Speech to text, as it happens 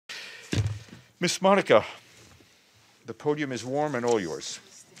Miss Monica, the podium is warm and all yours.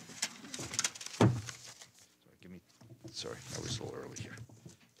 Sorry, I was a little early here.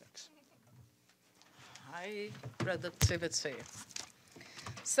 Thanks. High productivity.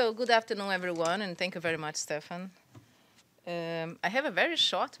 So good afternoon, everyone, and thank you very much, Stefan. I have a very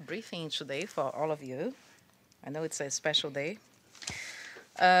short briefing today for all of you. I know it's a special day.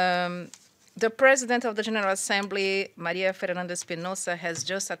 The President of the General Assembly, María Fernanda Espinosa, has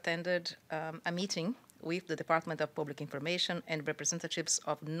just attended a meeting with the Department of Public Information and representatives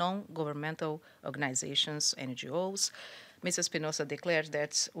of non-governmental organizations, NGOs. Ms. Espinosa declared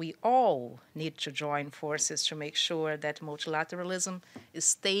that we all need to join forces to make sure that multilateralism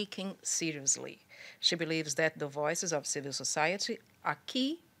is taken seriously. She believes that the voices of civil society are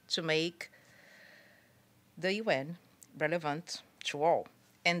key to make the UN relevant to all,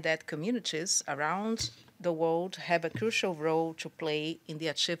 and that communities around the world have a crucial role to play in the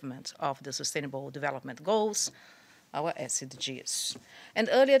achievement of the Sustainable Development Goals, our SDGs. And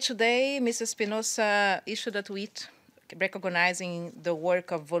earlier today, Ms. Espinosa issued a tweet recognizing the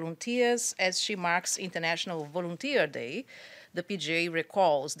work of volunteers as she marks International Volunteer Day. The PGA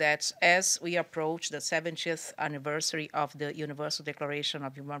recalls that as we approach the 70th anniversary of the Universal Declaration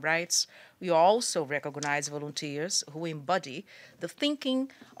of Human Rights, we also recognize volunteers who embody the thinking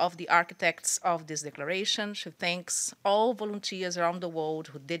of the architects of this declaration. She thanks all volunteers around the world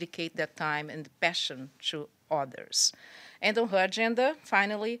who dedicate their time and passion to others. And on her agenda,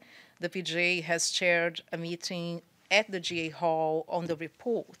 finally, the PGA has chaired a meeting at the GA Hall on the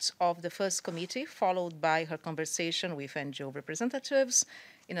report of the first committee, followed by her conversation with NGO representatives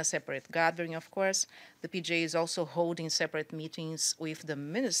in a separate gathering, of course. The PGA is also holding separate meetings with the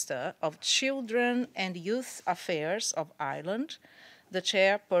Minister of Children and Youth Affairs of Ireland, the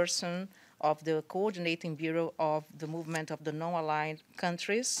chairperson of the Coordinating Bureau of the Movement of the Non-Aligned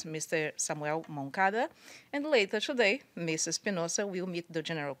Countries, Mr. Samuel Moncada, and later today, Ms. Espinosa will meet the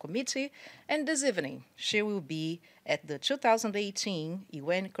General Committee, and this evening she will be at the 2018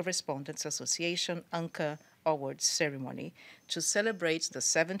 UN Correspondents Association UNCA Awards ceremony to celebrate the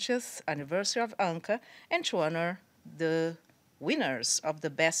 70th anniversary of UNCA and to honor the winners of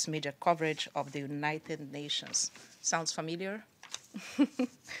the best media coverage of the United Nations. Sounds familiar?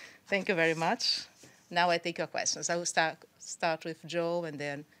 Thank you very much. Now I take your questions. I will start with Joe and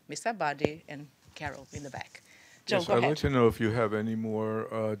then Mr. Abadi and Carol in the back. Joe, yes, go ahead. I'd like to know if you have any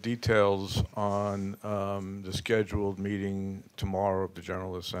more details on the scheduled meeting tomorrow of the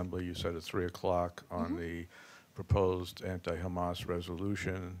General Assembly. You said at 3 o'clock on the proposed anti-Hamas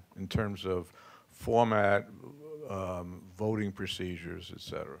resolution in terms of format, voting procedures, et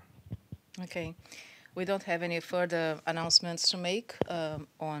cetera. Okay. We don't have any further announcements to make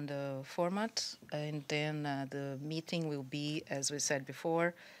on the format, and then the meeting will be, as we said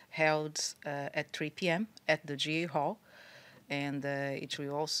before, held at 3 p.m. at the GA Hall, and it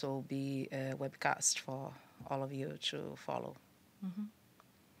will also be a webcast for all of you to follow.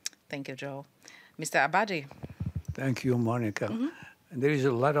 Thank you, Joe. Mr. Abadi. Thank you, Monica. There is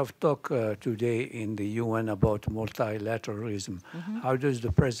a lot of talk today in the UN about multilateralism. How does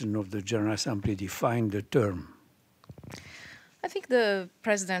the President of the General Assembly define the term? I think the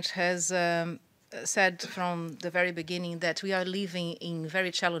President has said from the very beginning that we are living in very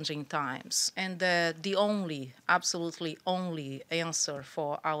challenging times, and the only, absolutely only answer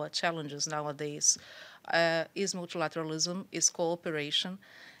for our challenges nowadays is multilateralism, is cooperation.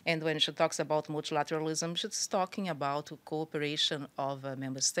 And when she talks about multilateralism, she's talking about cooperation of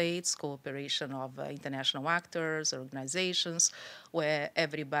member states, cooperation of international actors, organizations, where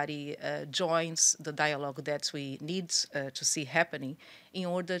everybody joins the dialogue that we need to see happening in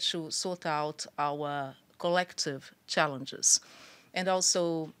order to sort out our collective challenges. And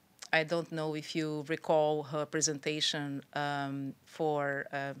also, I don't know if you recall her presentation for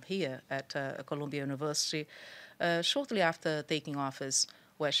here at Columbia University shortly after taking office,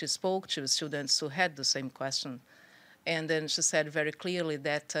 where she spoke to students who had the same question. And then she said very clearly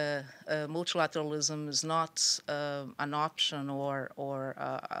that multilateralism is not an option or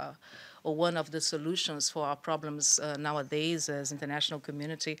one of the solutions for our problems nowadays as international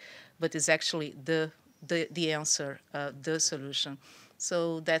community, but is actually the answer, the solution.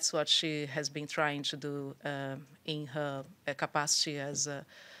 So that's what she has been trying to do in her capacity as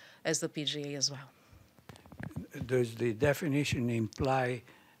the PGA as well. Does the definition imply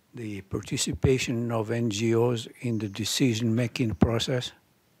the participation of NGOs in the decision-making process?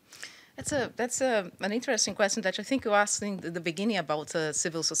 That's an interesting question that I think you asked in the beginning about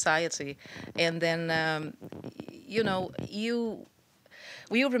civil society, and then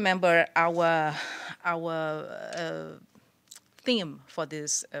we remember our theme for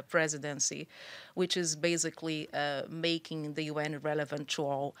this presidency, which is basically making the UN relevant to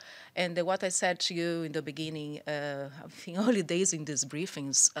all. And what I said to you in the beginning, I think early days in these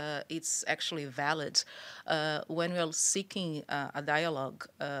briefings, it's actually valid. When we are seeking a dialogue,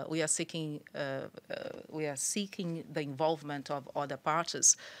 we are seeking the involvement of other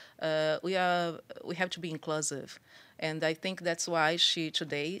parties. We have to be inclusive. And I think that's why she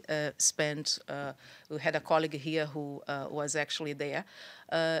today we had a colleague here who was actually there,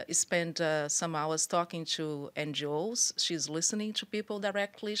 spent some hours talking to NGOs. She's listening to people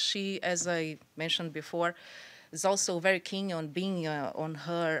directly. She, as I mentioned before, is also very keen on being on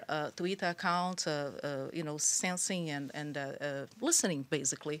her Twitter account, sensing and listening,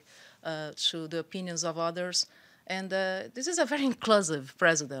 basically, to the opinions of others. And this is a very inclusive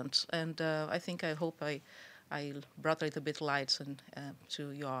president. And I hope I brought a little bit light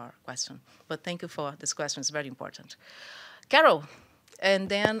to your question. But thank you for this question. It's very important. Carol, and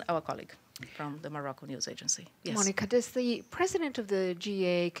then our colleague from the Morocco News Agency. Yes. Monica, does the president of the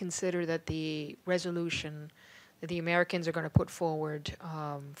GA consider that the resolution that the Americans are going to put forward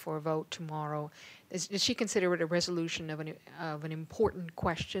for a vote tomorrow, does she consider it a resolution of an important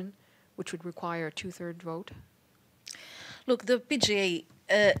question, which would require a two-thirds vote? Look, the PGA,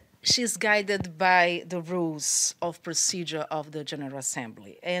 she's guided by the rules of procedure of the General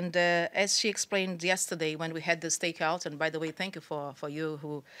Assembly. And as she explained yesterday when we had the stakeout, and by the way, thank you for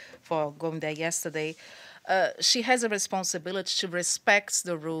going there yesterday, she has a responsibility to respect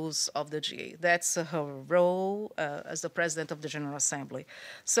the rules of the GA. That's her role as the president of the General Assembly.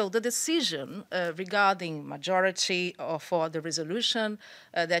 So the decision regarding majority or for the resolution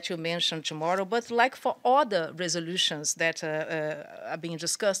that you mentioned tomorrow, but like for other resolutions that are being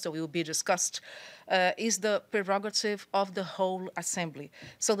discussed or will be discussed, is the prerogative of the whole Assembly.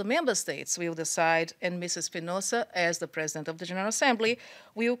 So the member states will decide, and Mrs. Espinosa, as the president of the General Assembly,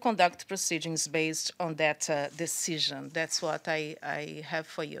 will conduct proceedings based on that decision. That's what I have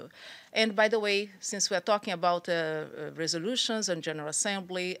for you. And by the way, since we are talking about resolutions and General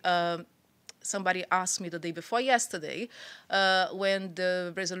Assembly, somebody asked me the day before yesterday when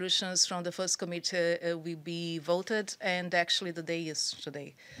the resolutions from the first committee will be voted, and actually the day is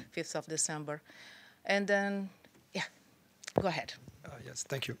today, 5th of December. And then, yeah, go ahead. Yes,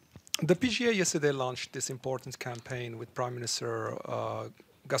 thank you. The PGA yesterday launched this important campaign with Prime Minister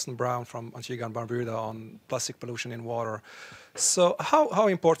Gaston Brown from Antigua and Barbuda on plastic pollution in water. So how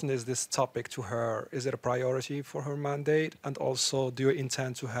important is this topic to her? Is it a priority for her mandate? And also, do you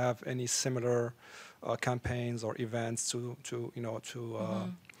intend to have any similar campaigns or events to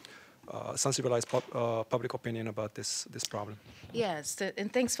sensibilize public opinion about this problem? Yes,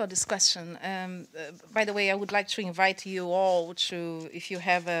 and thanks for this question. By the way, I would like to invite you all to, if you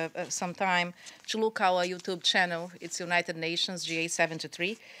have some time, to look our YouTube channel. It's United Nations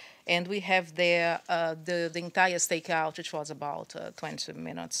GA73, and we have there the entire stakeout, which was about 20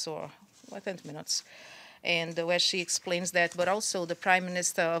 minutes or 20 minutes. And where she explains that, but also the Prime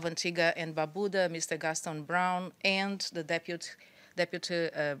Minister of Antigua and Barbuda, Mr. Gaston Brown, and the Deputy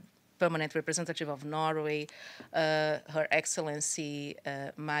Permanent Representative of Norway, Her Excellency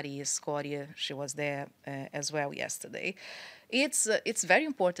Marie Skoria. She was there as well yesterday. It's very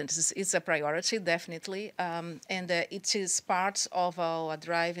important. It's a priority, definitely, and it is part of our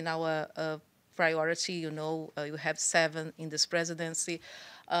drive in our priority. You have 7 in this presidency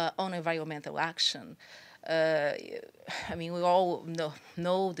on environmental action. We all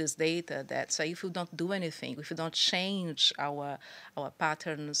know this data that if we don't do anything, if we don't change our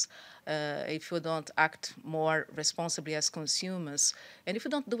patterns, if we don't act more responsibly as consumers, and if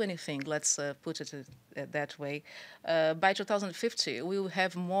we don't do anything, let's put it that way, by 2050 we will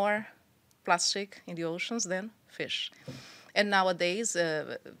have more plastic in the oceans than fish. And nowadays,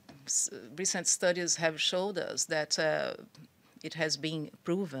 recent studies have showed us that it has been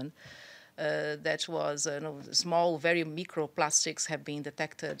proven that small, very microplastics have been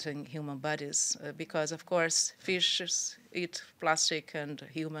detected in human bodies because, of course, fishes eat plastic and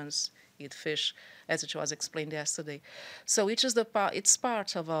humans eat fish, as it was explained yesterday. So it's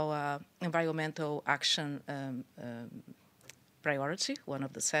part of our environmental action priority, one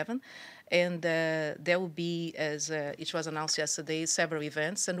of the 7. And there will be, as it was announced yesterday, several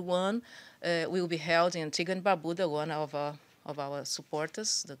events, and one will be held in Antigua and Barbuda, one of our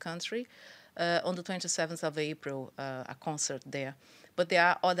supporters, the country, on the 27th of April, a concert there. But there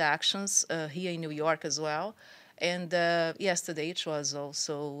are other actions here in New York as well. And yesterday it was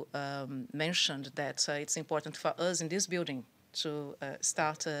also mentioned that it's important for us in this building to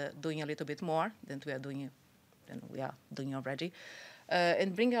start doing a little bit more than we are doing already.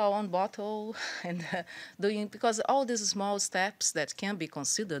 and bring our own bottle and doing, because all these small steps that can be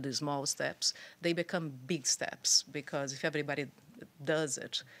considered small steps, they become big steps, because if everybody does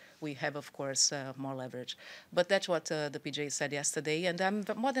it, we have, of course, more leverage. But that's what the PJ said yesterday, and I'm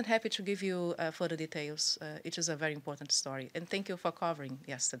more than happy to give you further details. It is a very important story, and thank you for covering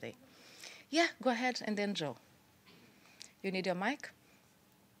yesterday. Yeah, go ahead, and then Joe. You need your mic?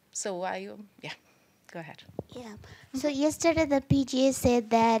 So are you? Yeah, go ahead. Yeah. So yesterday the PGA said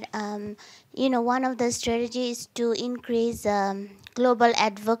that one of the strategies is to increase global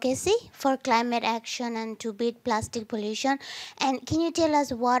advocacy for climate action and to beat plastic pollution. And can you tell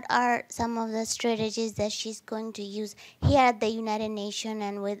us what are some of the strategies that she's going to use here at the United Nations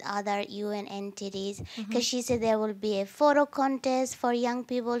and with other UN entities? Because she said there will be a photo contest for young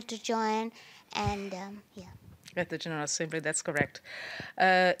people to join, and yeah. At the General Assembly, that's correct.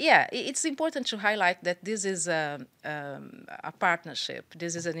 Yeah, it's important to highlight that this is a partnership.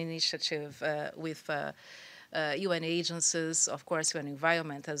 This is an initiative with UN agencies, of course, UN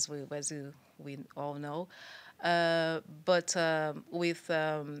Environment, as we all know, but with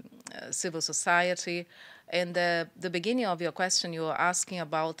civil society. And the beginning of your question, you were asking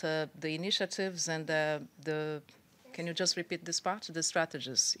about the initiatives and the. Can you just repeat this part? The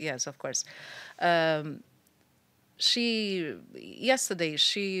strategies. Yes, of course. Yesterday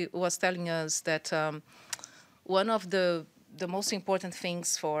she was telling us that one of the most important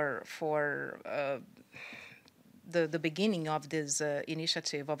things for the beginning of this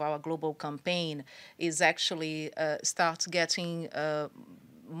initiative of our global campaign is actually start getting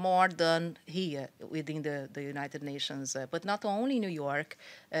more done here within the United Nations, but not only in New York,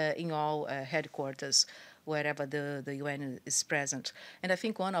 in all headquarters, wherever the UN is present. And I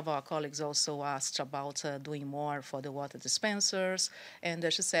think one of our colleagues also asked about doing more for the water dispensers, and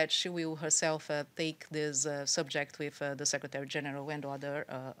she said she will herself take this subject with the Secretary General and other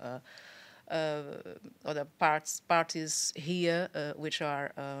parties here which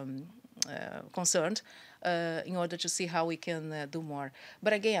are concerned in order to see how we can do more.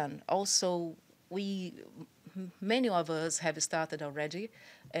 But again, also many of us have started already,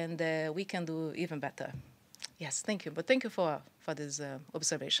 and we can do even better. Yes, thank you. But thank you for this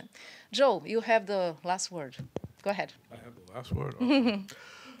observation. Joe, you have the last word. Go ahead. I have the last word?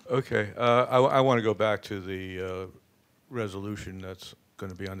 Okay. I want to go back to the resolution that's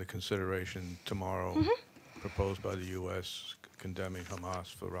going to be under consideration tomorrow, proposed by the U.S., condemning Hamas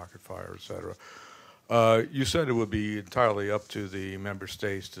for rocket fire, et cetera. You said it would be entirely up to the member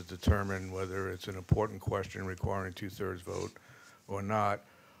states to determine whether it's an important question requiring two-thirds vote or not.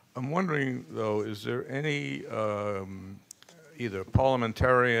 I'm wondering, though, is there any either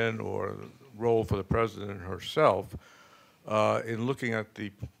parliamentarian or role for the president herself in looking at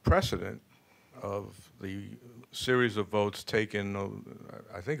the precedent of the series of votes taken,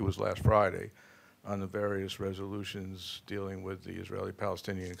 I think it was last Friday, on the various resolutions dealing with the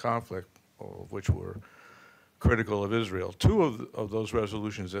Israeli-Palestinian conflict, all of which were critical of Israel. Two of those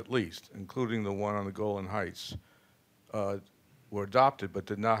resolutions, at least, including the one on the Golan Heights, were adopted but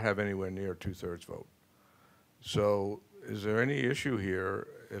did not have anywhere near a two-thirds vote. So is there any issue here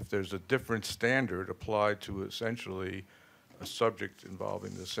if there's a different standard applied to essentially a subject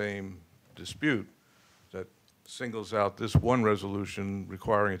involving the same dispute that singles out this one resolution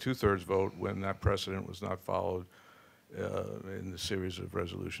requiring a two-thirds vote when that precedent was not followed in the series of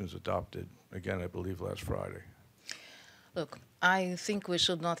resolutions adopted, again, I believe last Friday? Look, I think we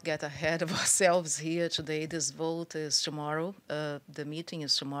should not get ahead of ourselves here today. This vote is tomorrow. The meeting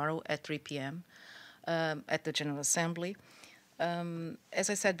is tomorrow at 3 p.m. At the General Assembly. As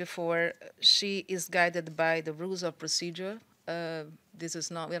I said before, she is guided by the rules of procedure. This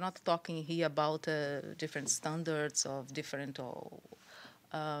is not, we're not talking here about different standards of different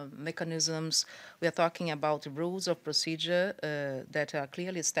mechanisms. We are talking about rules of procedure that are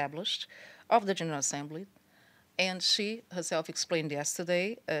clearly established of the General Assembly. And she herself explained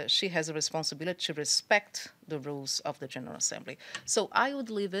yesterday, she has a responsibility to respect the rules of the General Assembly. So I would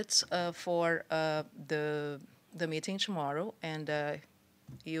leave it for the meeting tomorrow, and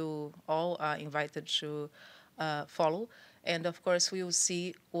you all are invited to follow. And of course, we will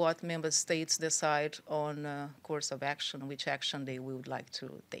see what member states decide on course of action, which action they would like to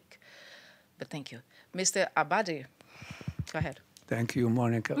take. But thank you. Mr. Abadi, go ahead. Thank you,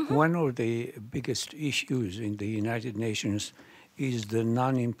 Monica. One of the biggest issues in the United Nations is the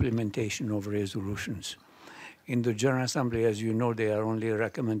non-implementation of resolutions. In the General Assembly, as you know, they are only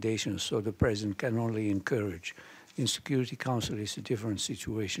recommendations, so the President can only encourage. In Security Council, it's a different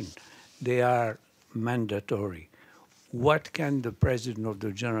situation. They are mandatory. What can the President of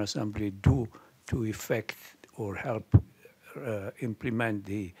the General Assembly do to effect or help implement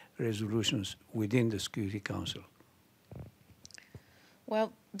the resolutions within the Security Council?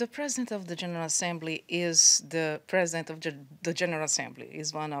 Well, the President of the General Assembly is the President of the General Assembly,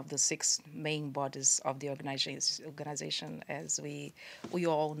 is one of the 6 main bodies of the organization, as we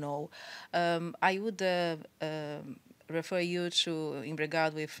all know. I would refer you to, in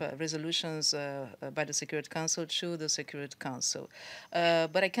regard with resolutions by the Security Council, to the Security Council.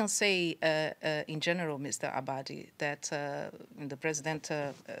 But I can say in general, Mr. Abadi, that the President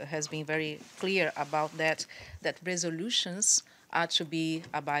has been very clear about that resolutions are to be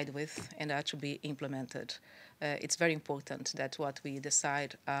abided with and are to be implemented. It's very important that what we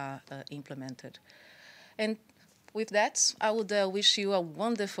decide are implemented. And with that, I would wish you a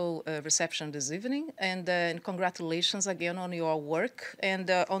wonderful reception this evening, and congratulations again on your work and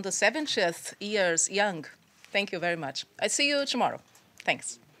on the 70th years young. Thank you very much. I see you tomorrow.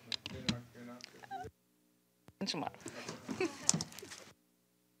 Thanks. Tomorrow.